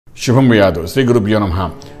శుభం వ్యాధు శ్రీ గురుభ్యో నమః.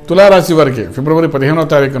 తులారాశి వారికి ఫిబ్రవరి 15వ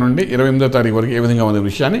తారీఖు నుండి 28వ తారీఖు వరకు ఏ విధంగా ఉన్న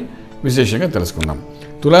విషయాన్ని విశేషంగా తెలుసుకుందాం.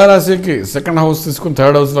 తులారాశికి సెకండ్ హౌస్ తీసుకుని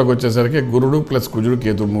థర్డ్ హౌస్లోకి వచ్చేసరికి గురుడు ప్లస్ కుజుడు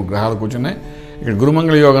కేతుడు 3 గ్రహాలు కూర్చున్నాయి. ఇక్కడ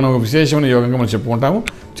గురుమంగళ యోగం ఒక విశేషమైన యోగంగా మనం చెప్పుకుంటాము.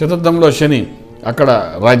 చతుర్థంలో శని అక్కడ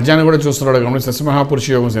రాజ్యాన్ని కూడా చూస్తున్నాడు కాబట్టి సస్యమహాపురుష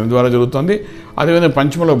యోగం శని ద్వారా జరుగుతుంది. అదేవిధంగా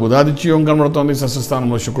పంచమలో బుధాదిత్య యోగం కనబడుతుంది.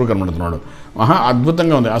 షష్ఠస్థానంలో శుక్రుడు కనబడుతున్నాడు.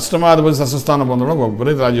 అద్భుతంగా ఉంది. అష్టమాధిపతి షష్ఠస్థానం పొందడం ఒక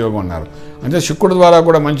విపరీత రాజయోగం అన్నారు. అంటే శుక్రుడు ద్వారా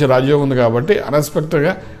కూడా మంచి రాజయోగం ఉంది కాబట్టి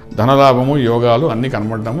అన్ఎక్స్పెక్టెడ్గా ధనలాభము యోగాలు అన్నీ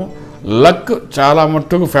కనబడటము, లక్ చాలా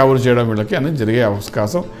మట్టుకు ఫేవర్ చేయడం వీళ్ళకి అనేది జరిగే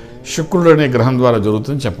అవకాశం శుక్రుడు అనే గ్రహం ద్వారా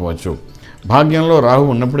జరుగుతుందని చెప్పవచ్చు. భాగ్యంలో రాహు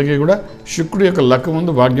ఉన్నప్పటికీ కూడా శుక్రుడు యొక్క లక్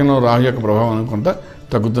ముందు భాగ్యంలో రాహు యొక్క ప్రభావం కొంత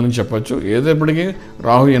తగ్గుతుందని చెప్పచ్చు. ఏదైనప్పటికీ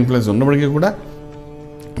రాహు ఇన్ఫ్లుయెన్స్ ఉన్నప్పటికీ కూడా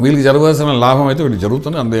వీళ్ళకి జరగాల్సిన లాభం అయితే వీళ్ళకి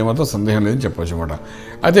జరుగుతుంది, అందులో ఏమాత్రం సందేహం లేదని చెప్పచ్చు అనమాట.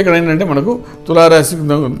 అయితే ఇక్కడ ఏంటంటే మనకు తులారాశి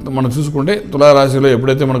మనం చూసుకుంటే తులారాశిలో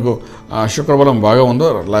ఎప్పుడైతే మనకు శుక్రబలం బాగా ఉందో,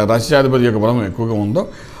 రాశ్యాధిపతి యొక్క బలం ఎక్కువగా ఉందో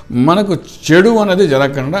మనకు చెడు అనేది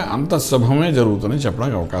జరగకుండా అంత శుభమే జరుగుతుందని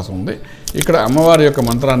చెప్పడానికి అవకాశం ఉంది. ఇక్కడ అమ్మవారి యొక్క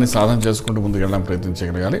మంత్రాన్ని సాధన చేసుకుంటూ ముందుకు వెళ్ళడానికి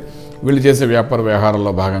ప్రయత్నించగలగాలి. వీళ్ళు చేసే వ్యాపార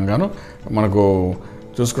వ్యవహారాల్లో భాగంగాను మనకు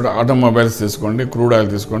చూసుకుంటే ఆటోమొబైల్స్ తీసుకోండి, క్రూడ్ ఆయిల్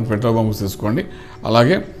తీసుకోండి, పెట్రోల్ బంక్స్ తీసుకోండి,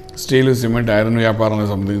 అలాగే స్టీలు సిమెంట్ ఐరన్ వ్యాపారాలకు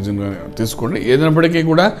సంబంధించిన తీసుకోండి. ఏదైనప్పటికీ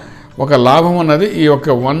కూడా ఒక లాభం అన్నది ఈ యొక్క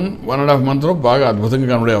 1.5 మంత్లో బాగా అద్భుతంగా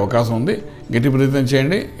కనబడే అవకాశం ఉంది. గట్టి ప్రయత్నం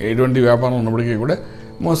చేయండి. ఎటువంటి వ్యాపారం ఉన్నప్పటికీ కూడా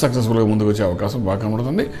మోస్ట్ సక్సెస్ఫుల్గా ముందుకు వచ్చే అవకాశం బాగా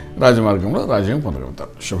కనబడుతుంది. రాజమార్గంలో రాజ్యం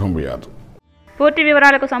పొందగలుగుతారు. శుభం వ్యాధు. పూర్తి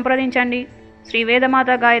వివరాలకు సంప్రదించండి శ్రీ వేదమాత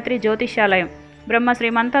గాయత్రి జ్యోతిషాలయం, బ్రహ్మశ్రీ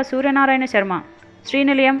మంత Suryanarayana Sharma,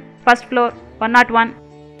 Srinilayam, first floor, 101,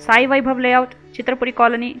 Sai Vaibhav layout, Chitrapuri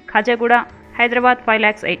colony, Khajaguda, Hyderabad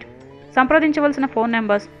 5,08,000. సంప్రదించవలసిన ఫోన్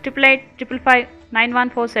నెంబర్స్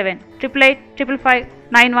 8855559147,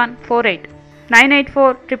 8855559148,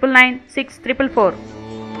 984999644.